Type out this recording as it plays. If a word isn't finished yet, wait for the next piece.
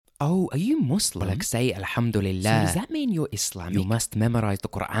Oh, are you Muslim? Well, like say Alhamdulillah. So does that mean you're Islamic? You must memorize the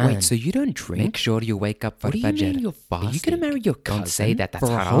Quran. Wait, so you don't drink? Make sure you wake up for What do you Fajr. mean you're fasting? Are you going to marry your cousin? Don't say that, that's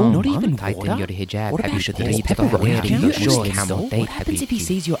for a haram. whole Not Mom, even tighten water? your hijab. What Have about you should pork read the pepperoni? Quran. Do you Your sure camel What date, happens if he Habibti.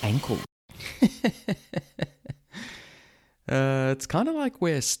 sees your ankle? It's kind of like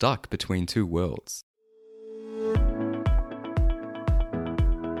we're stuck between two worlds.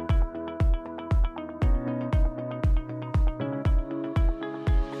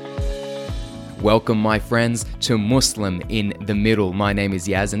 Welcome, my friends, to Muslim in the Middle. My name is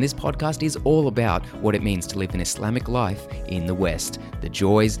Yaz, and this podcast is all about what it means to live an Islamic life in the West, the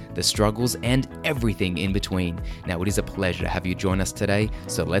joys, the struggles, and everything in between. Now, it is a pleasure to have you join us today,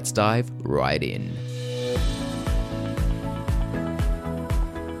 so let's dive right in.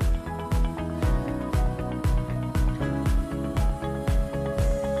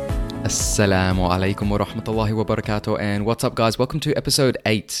 Assalamu alaikum wa rahmatullahi wa barakatuh, and what's up, guys? Welcome to episode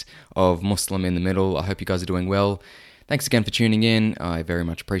 8 of Muslim in the Middle. I hope you guys are doing well. Thanks again for tuning in. I very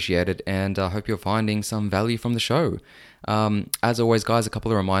much appreciate it, and I hope you're finding some value from the show. As always, guys, a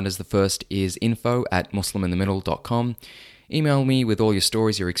couple of reminders. The first is info@musliminthemiddle.com. Email me with all your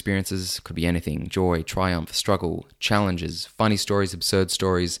stories, your experiences. Could be anything: joy, triumph, struggle, challenges, funny stories, absurd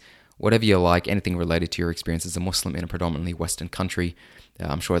stories, whatever you like, anything related to your experience as a Muslim in a predominantly Western country.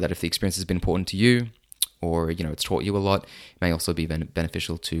 I'm sure that if the experience has been important to you, or it's taught you a lot, it may also be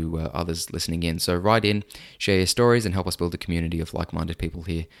beneficial to others listening in. So write in, share your stories, and help us build a community of like-minded people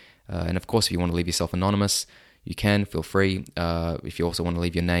here. And of course, if you want to leave yourself anonymous, you can, feel free. If you also want to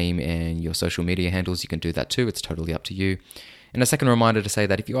leave your name and your social media handles, you can do that too. It's totally up to you. And a second reminder to say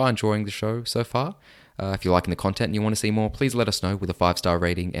that if you are enjoying the show so far, if you're liking the content and you want to see more, please let us know with a 5-star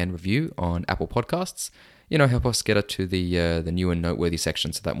rating and review on Apple Podcasts. Help us get it to the new and noteworthy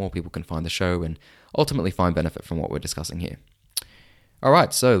section so that more people can find the show and ultimately find benefit from what we're discussing here. All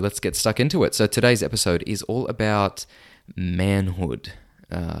right, so let's get stuck into it. So today's episode is all about manhood.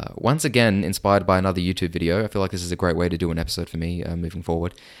 Once again, inspired by another YouTube video. I feel like this is a great way to do an episode for me moving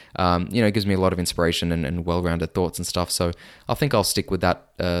forward. It gives me a lot of inspiration and well-rounded thoughts and stuff. So I think I'll stick with that,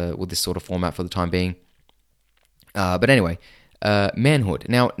 with this sort of format for the time being. But anyway, manhood.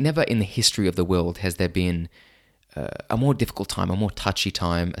 Now, never in the history of the world has there been a more difficult time, a more touchy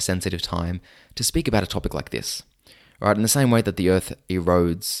time, a sensitive time to speak about a topic like this. Right? In the same way that the earth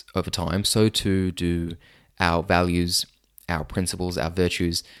erodes over time, so too do our values, our principles, our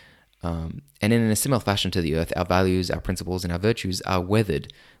virtues. And in a similar fashion to the earth, our values, our principles, and our virtues are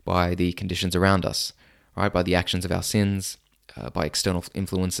weathered by the conditions around us, right? By the actions of our sins, by external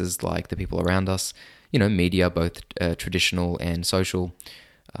influences like the people around us, media, both traditional and social,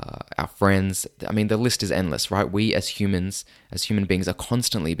 our friends. I mean, the list is endless, right? We as humans, as human beings, are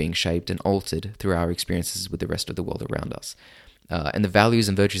constantly being shaped and altered through our experiences with the rest of the world around us. And the values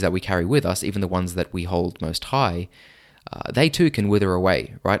and virtues that we carry with us, even the ones that we hold most high, they too can wither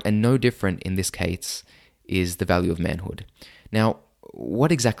away, right? And no different in this case is the value of manhood. Now,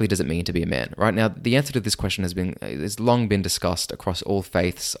 what exactly does it mean to be a man? Right now, the answer to this question has long been discussed across all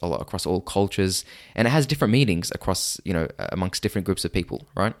faiths, across all cultures, and it has different meanings across, amongst different groups of people,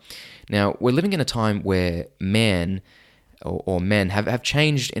 right? Now, we're living in a time where man or men have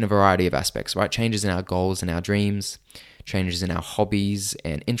changed in a variety of aspects, right? Changes in our goals and our dreams, changes in our hobbies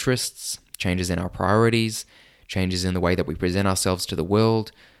and interests, changes in our priorities, changes in the way that we present ourselves to the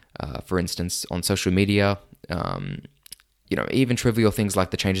world. For instance, on social media, even trivial things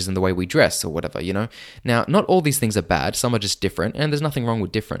like the changes in the way we dress or whatever, Now, not all these things are bad. Some are just different, and there's nothing wrong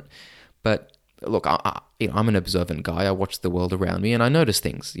with different. But look, I'm an observant guy. I watch the world around me, and I notice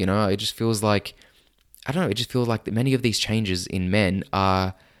things, It just feels like, it just feels like many of these changes in men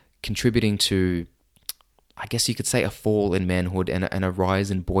are contributing to, I guess you could say, a fall in manhood and a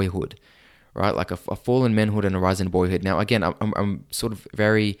rise in boyhood, right? Like a fall in manhood and a rise in boyhood. Now, again, I'm sort of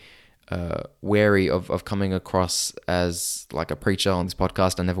very wary of coming across as like a preacher on this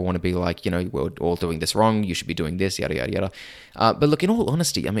podcast. I never want to be like, we're all doing this wrong, you should be doing this, yada, yada, yada. But look, in all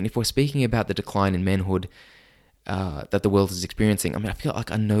honesty, I mean, if we're speaking about the decline in manhood that the world is experiencing, I mean, I feel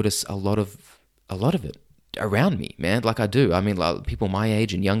like I notice a lot of it around me, man. Like I do. I mean, like people my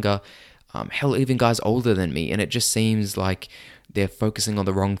age and younger, hell, even guys older than me. And it just seems like they're focusing on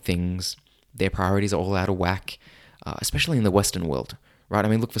the wrong things. Their priorities are all out of whack, especially in the Western world. Right? I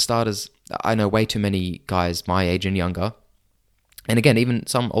mean, look, for starters, I know way too many guys my age and younger, and again, even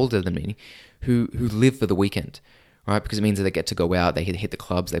some older than me, who live for the weekend, right? Because it means that they get to go out, they hit the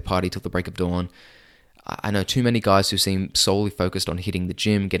clubs, they party till the break of dawn. I know too many guys who seem solely focused on hitting the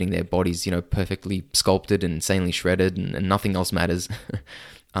gym, getting their bodies, perfectly sculpted and insanely shredded, and nothing else matters.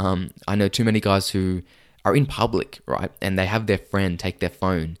 I know too many guys who are in public, right? And they have their friend take their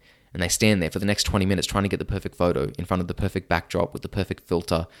phone and they stand there for the next 20 minutes trying to get the perfect photo in front of the perfect backdrop with the perfect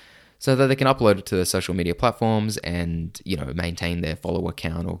filter so that they can upload it to their social media platforms and, maintain their follower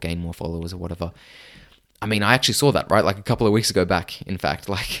count or gain more followers or whatever. I mean, I actually saw that, right? Like a couple of weeks ago back, in fact,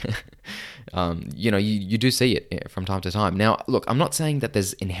 you do see it from time to time. Now, look, I'm not saying that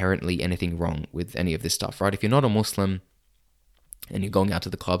there's inherently anything wrong with any of this stuff, right? If you're not a Muslim and you're going out to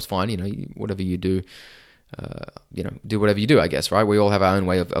the clubs, fine, whatever you do, do whatever you do, I guess, right? We all have our own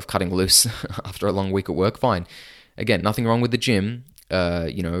way of cutting loose after a long week at work, fine. Again, nothing wrong with the gym.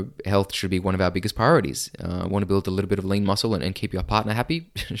 Health should be one of our biggest priorities. Want to build a little bit of lean muscle and keep your partner happy?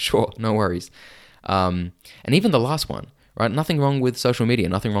 Sure, no worries. And even the last one, right? Nothing wrong with social media,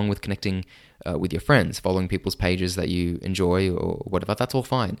 nothing wrong with connecting with your friends, following people's pages that you enjoy or whatever, that's all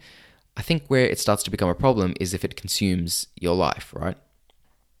fine. I think where it starts to become a problem is if it consumes your life, right?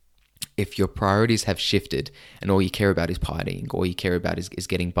 If your priorities have shifted and all you care about is partying, all you care about is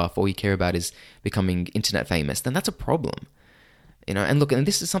getting buff, all you care about is becoming internet famous, then that's a problem. And look, and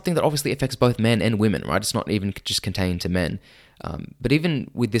this is something that obviously affects both men and women, right? It's not even just contained to men. But even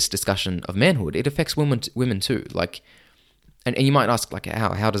with this discussion of manhood, it affects women too. Like, and you might ask, like,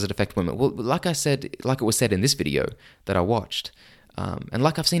 how does it affect women? Well, like I said, like it was said in this video that I watched, and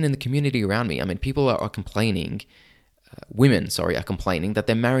like I've seen in the community around me, I mean, people are complaining, women are complaining that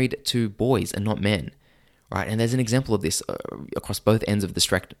they're married to boys and not men, right? And there's an example of this across both ends of the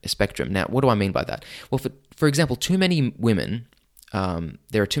spectrum. Now, what do I mean by that? Well, for example, too many women,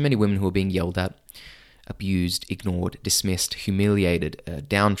 there are too many women who are being yelled at, abused, ignored, dismissed, humiliated,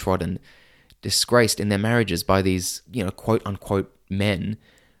 downtrodden, disgraced in their marriages by these, quote unquote men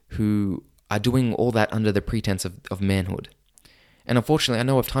who are doing all that under the pretense of manhood. And unfortunately, I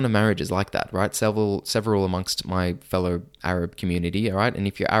know of a ton of marriages like that, right? Several amongst my fellow Arab community, all right? And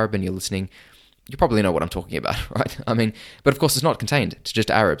if you're Arab and you're listening, you probably know what I'm talking about, right? I mean, but of course, it's not contained to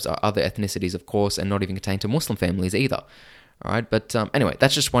just Arabs, other ethnicities, of course, and not even contained to Muslim families either. All right, but anyway,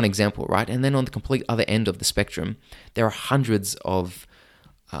 that's just one example, right? And then on the complete other end of the spectrum, there are hundreds of,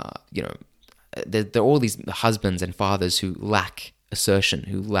 there are all these husbands and fathers who lack assertion,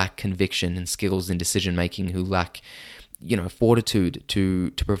 who lack conviction and skills in decision making, who lack, fortitude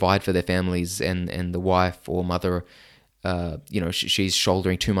to provide for their families, and the wife or mother, she's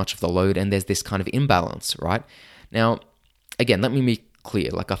shouldering too much of the load, and there's this kind of imbalance, right? Now, again, let me be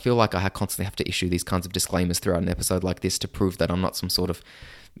clear. Like, I feel like I constantly have to issue these kinds of disclaimers throughout an episode like this to prove that I'm not some sort of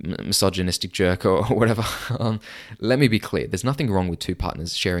misogynistic jerk or whatever. Let me be clear. There's nothing wrong with two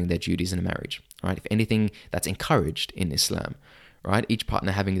partners sharing their duties in a marriage, right? If anything, that's encouraged in Islam, right? Each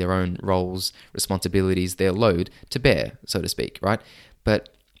partner having their own roles, responsibilities, their load to bear, so to speak, right? But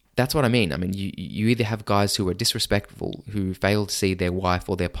that's what I mean. I mean, you either have guys who are disrespectful, who fail to see their wife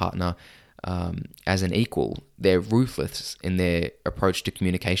or their partner as an equal. They're ruthless in their approach to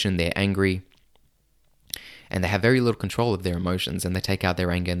communication. They're angry, and they have very little control of their emotions, and they take out their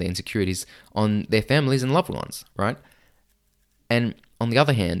anger and their insecurities on their families and loved ones, right? And on the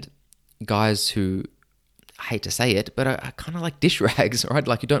other hand, guys who, I hate to say it, but are kind of like dish rags, right?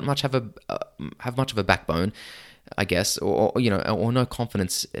 Like, you don't much have much of a backbone, I guess, or no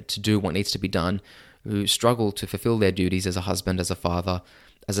confidence to do what needs to be done, who struggle to fulfill their duties as a husband, as a father,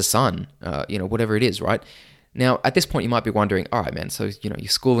 as a son, whatever it is, right? Now, at this point, you might be wondering, all right, man, so, you're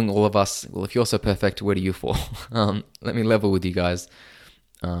schooling all of us. Well, if you're so perfect, where do you fall? Let me level with you guys.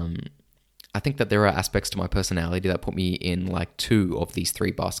 I think that there are aspects to my personality that put me in like 2 of these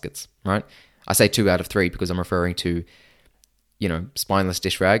 3 baskets, right? I say 2 out of 3 because I'm referring to, spineless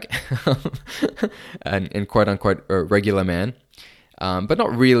dish rag and quote unquote regular man. But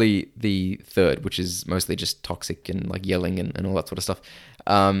not really the third, which is mostly just toxic and like yelling and all that sort of stuff.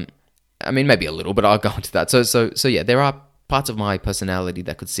 I mean, maybe a little, but I'll go into that. So yeah, there are parts of my personality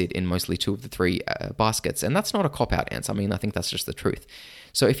that could sit in mostly 2 of the 3 baskets, and that's not a cop-out answer. I mean, I think that's just the truth.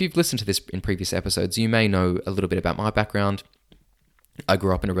 So if you've listened to this in previous episodes, you may know a little bit about my background. I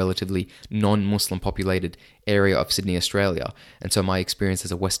grew up in a relatively non-Muslim populated area of Sydney, Australia, and so my experience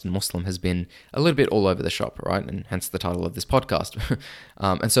as a Western Muslim has been a little bit all over the shop, right? And hence the title of this podcast.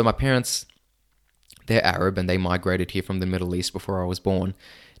 And so my parents, they're Arab, and they migrated here from the Middle East before I was born.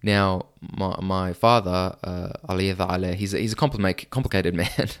 Now, my father, Ali Ta'ala, he's a complicated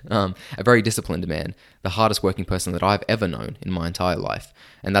man, a very disciplined man, the hardest working person that I've ever known in my entire life.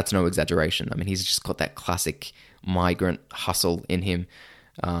 And that's no exaggeration. I mean, he's just got that classic migrant hustle in him.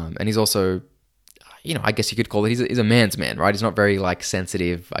 And he's also, I guess you could call it, he's a man's man, right? He's not very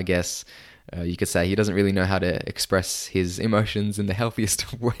sensitive, I guess. You could say he doesn't really know how to express his emotions in the healthiest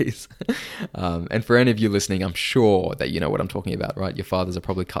of ways. And for any of you listening, I'm sure that you know what I'm talking about, right? Your fathers are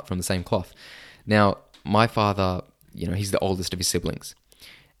probably cut from the same cloth. Now, my father, he's the oldest of his siblings.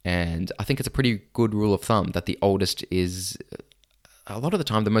 And I think it's a pretty good rule of thumb that the oldest is a lot of the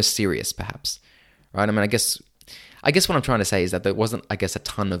time the most serious, perhaps. Right? I mean, I guess what I'm trying to say is that there wasn't, a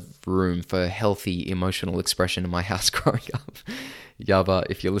ton of room for healthy emotional expression in my house growing up. Yaba,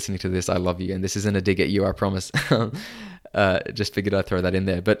 if you're listening to this, I love you. And this isn't a dig at you, I promise. Just figured I'd throw that in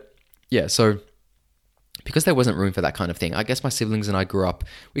there. But yeah, so because there wasn't room for that kind of thing, I guess my siblings and I grew up,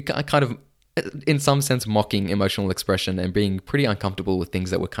 we kind of, in some sense, mocking emotional expression and being pretty uncomfortable with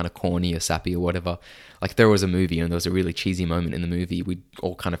things that were kind of corny or sappy or whatever. Like, there was a movie and there was a really cheesy moment in the movie, we'd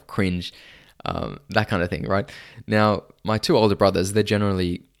all kind of cringe, that kind of thing, right? Now, my two older brothers, they're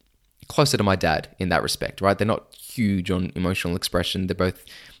generally closer to my dad in that respect, right? They're not huge on emotional expression. They're both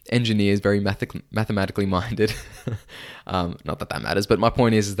engineers, very mathematically minded. Not that that matters, but my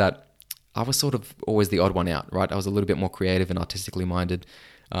point is that I was sort of always the odd one out, right? I was a little bit more creative and artistically minded.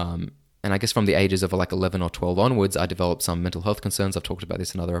 And I guess from the ages of like 11 or 12 onwards, I developed some mental health concerns. I've talked about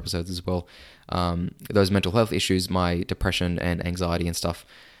this in other episodes as well. Those mental health issues, my depression and anxiety and stuff,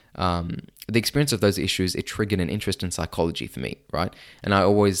 the experience of those issues, it triggered an interest in psychology for me, right? And I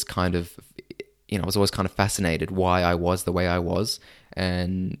always kind of, was always kind of fascinated why I was the way I was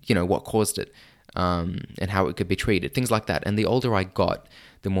and, what caused it, and how it could be treated, things like that. And the older I got,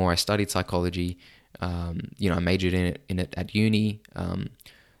 the more I studied psychology. I majored in it at uni.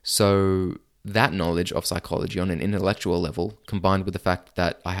 So that knowledge of psychology on an intellectual level, combined with the fact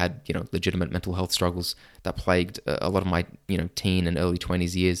that I had, legitimate mental health struggles that plagued a lot of my, teen and early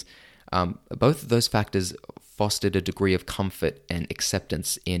 20s years, both of those factors fostered a degree of comfort and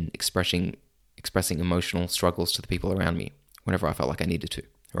acceptance in expressing emotional struggles to the people around me whenever I felt like I needed to,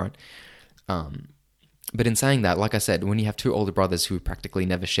 right? But in saying that, like I said, when you have two older brothers who practically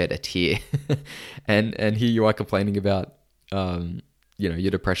never shed a tear, and here you are complaining about,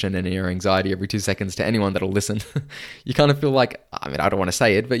 your depression and your anxiety every 2 seconds to anyone that'll listen, you kind of feel like, I don't want to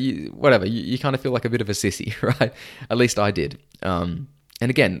say it, but you kind of feel like a bit of a sissy, right? At least I did. And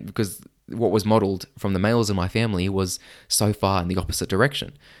again, because what was modeled from the males in my family was so far in the opposite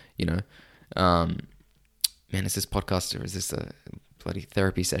direction, Man, is this podcast or is this a bloody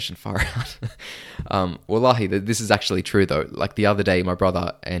therapy session? Far out. Wallahi, this is actually true though. Like the other day, my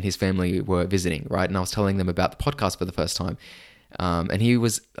brother and his family were visiting, right? And I was telling them about the podcast for the first time. And he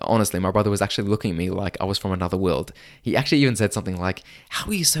was, honestly, my brother was actually looking at me like I was from another world. He actually even said something like, "How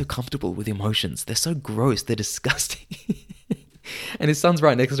are you so comfortable with emotions? They're so gross. They're disgusting." And his son's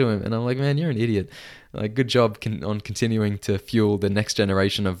right next to him. And I'm like, man, you're an idiot. Like, good job on continuing to fuel the next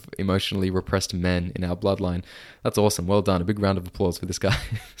generation of emotionally repressed men in our bloodline. That's awesome. Well done. A big round of applause for this guy.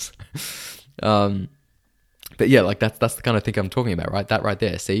 But yeah, like that's the kind of thing I'm talking about, right? That right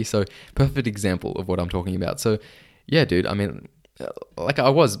there. See? So perfect example of what I'm talking about. So yeah, dude, like I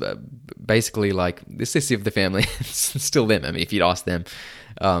was basically like the sissy of the family. It's still them. If you'd ask them,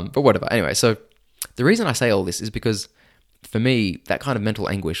 but whatever. Anyway, so the reason I say all this is because for me, that kind of mental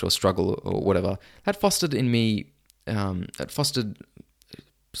anguish or struggle or whatever, that fostered in me,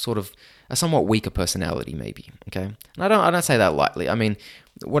 sort of a somewhat weaker personality, maybe. Okay, and I don't say that lightly.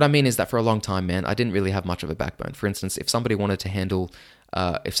 What I mean is that for a long time, man, I didn't really have much of a backbone. For instance, if somebody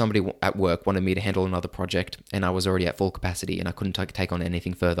if somebody at work wanted me to handle another project and I was already at full capacity and I couldn't take on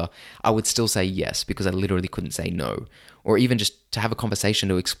anything further, I would still say yes because I literally couldn't say no. Or even just to have a conversation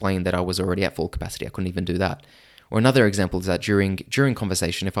to explain that I was already at full capacity, I couldn't even do that. Or another example is that during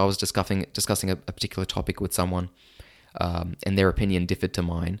conversation, if I was discussing a particular topic with someone, and their opinion differed to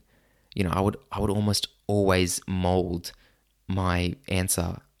mine, I would almost always mold my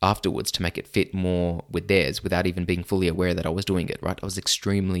answer afterwards to make it fit more with theirs without even being fully aware that I was doing it, right? I was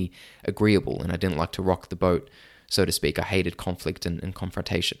extremely agreeable and I didn't like to rock the boat, so to speak. I hated conflict and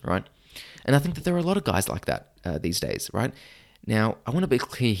confrontation, right? And I think that there are a lot of guys like that these days, right? Now, I want to be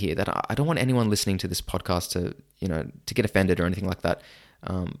clear here that I don't want anyone listening to this podcast to get offended or anything like that.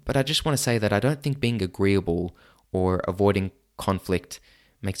 But I just want to say that I don't think being agreeable or avoiding conflict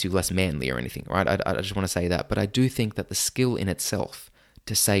makes you less manly or anything, right? I just want to say that. But I do think that the skill in itself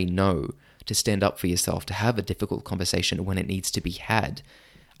to say no, to stand up for yourself, to have a difficult conversation when it needs to be had,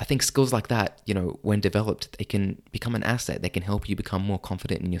 I think skills like that, when developed, they can become an asset. They can help you become more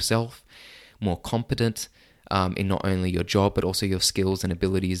confident in yourself, more competent in not only your job, but also your skills and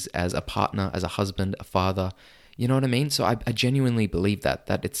abilities as a partner, as a husband, a father. You know what I mean? So I genuinely believe that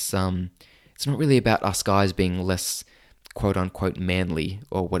it's not really about us guys being less quote unquote manly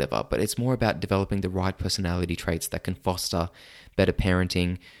or whatever, but it's more about developing the right personality traits that can foster better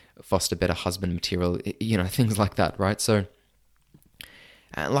parenting, foster better husband material, things like that, right? So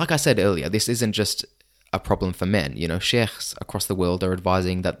like I said earlier, this isn't just a problem for men. You know, sheikhs across the world are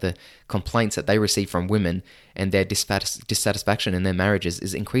advising that the complaints that they receive from women and their dissatisfaction in their marriages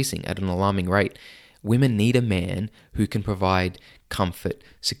is increasing at an alarming rate. Women need a man who can provide comfort,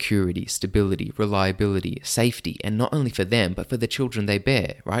 security, stability, reliability, safety, and not only for them, but for the children they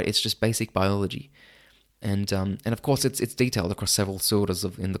bear, right? It's just basic biology. And of course, it's detailed across several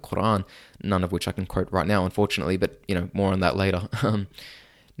surahs in the Quran, none of which I can quote right now, unfortunately, but, you know, more on that later.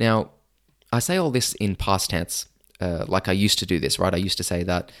 Now, I say all this in past tense, like I used to do this, right? I used to say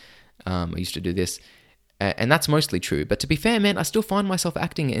that, I used to do this, and that's mostly true. But to be fair, man, I still find myself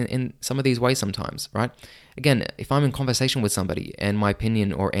acting in some of these ways sometimes, right? Again, if I'm in conversation with somebody and my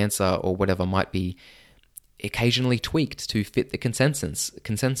opinion or answer or whatever might be occasionally tweaked to fit the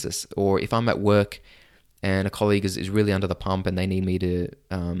consensus, or if I'm at work and a colleague is really under the pump and they need me to,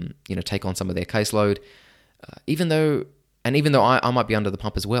 take on some of their caseload, even though I might be under the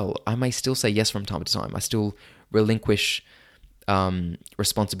pump as well, I may still say yes from time to time. I still relinquish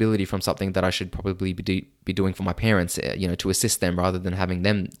responsibility from something that I should probably be doing for my parents, to assist them rather than having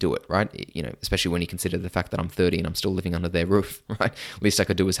them do it, right? You know, especially when you consider the fact that I'm 30 and I'm still living under their roof, right? Least I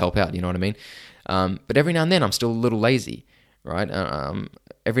could do is help out, you know what I mean? But every now and then I'm still a little lazy, right?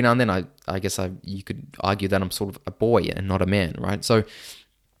 Every now and then I guess you could argue that I'm sort of a boy and not a man, right? So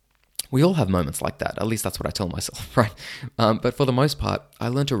we all have moments like that. At least that's what I tell myself, right? But for the most part, I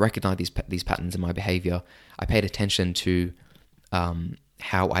learned to recognize these patterns in my behavior. I paid attention to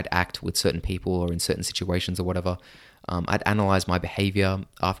how I'd act with certain people or in certain situations or whatever. I'd analyze my behavior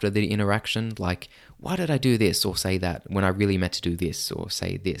after the interaction, like, why did I do this or say that when I really meant to do this or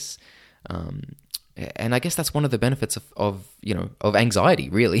say this? And I guess that's one of the benefits of anxiety,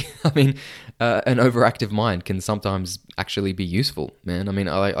 really. I mean, an overactive mind can sometimes actually be useful, man. I mean,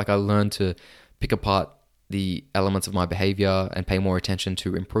 I learned to pick apart the elements of my behavior and pay more attention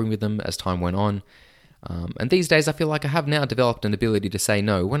to improving them as time went on. And these days, I feel like I have now developed an ability to say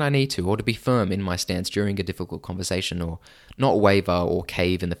no when I need to, or to be firm in my stance during a difficult conversation, or not waver or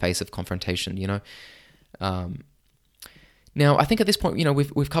cave in the face of confrontation, Now, I think at this point,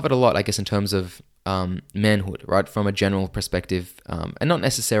 we've covered a lot, I guess, in terms of manhood, right? From a general perspective, and not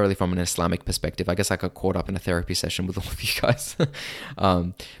necessarily from an Islamic perspective. I guess I got caught up in a therapy session with all of you guys.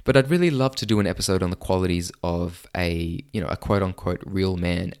 But I'd really love to do an episode on the qualities of a quote-unquote real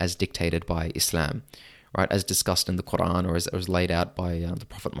man as dictated by Islam, right? As discussed in the Quran, or as laid out by the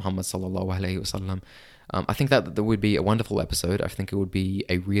Prophet Muhammad sallallahu alaihi wasallam. I think that would be a wonderful episode. I think it would be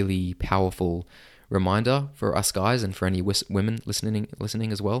a really powerful reminder for us guys and for any women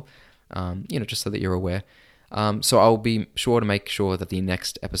listening as well, just so that you're aware. So I'll be sure to make sure that the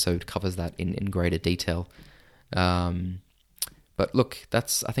next episode covers that in greater detail. But look,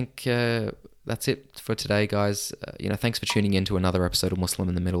 that's it for today, guys. Thanks for tuning in to another episode of Muslim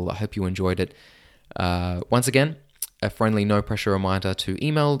in the Middle. I hope you enjoyed it. Once again, a friendly, no-pressure reminder to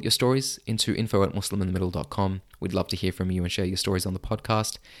email your stories into info@musliminthemiddle.com. We'd love to hear from you and share your stories on the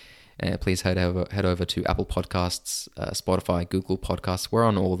podcast. Please head over to Apple Podcasts, Spotify, Google Podcasts. We're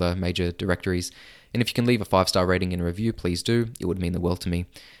on all the major directories. And if you can leave a 5-star rating and a review, please do. It would mean the world to me.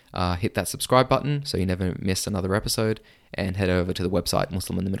 Hit that subscribe button so you never miss another episode. And head over to the website,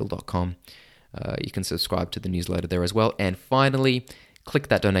 musliminthemiddle.com. You can subscribe to the newsletter there as well. And finally, click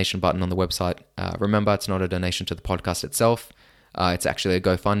that donation button on the website. Remember, it's not a donation to the podcast itself. It's actually a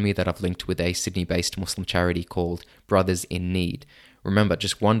GoFundMe that I've linked with a Sydney-based Muslim charity called Brothers in Need. Remember,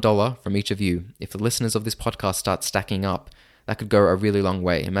 just $1 from each of you. If the listeners of this podcast start stacking up, that could go a really long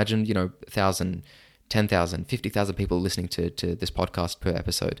way. Imagine, 1,000, 10,000, 50,000 people listening to this podcast per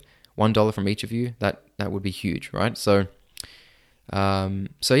episode. $1 from each of you, that would be huge, right? So I'll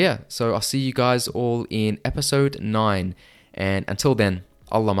see you guys all in episode 9. And until then,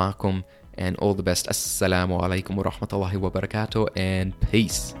 Allah ma'akum, and all the best. Assalamu alaikum wa rahmatullahi wa barakatuh, and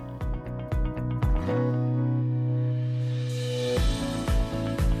peace.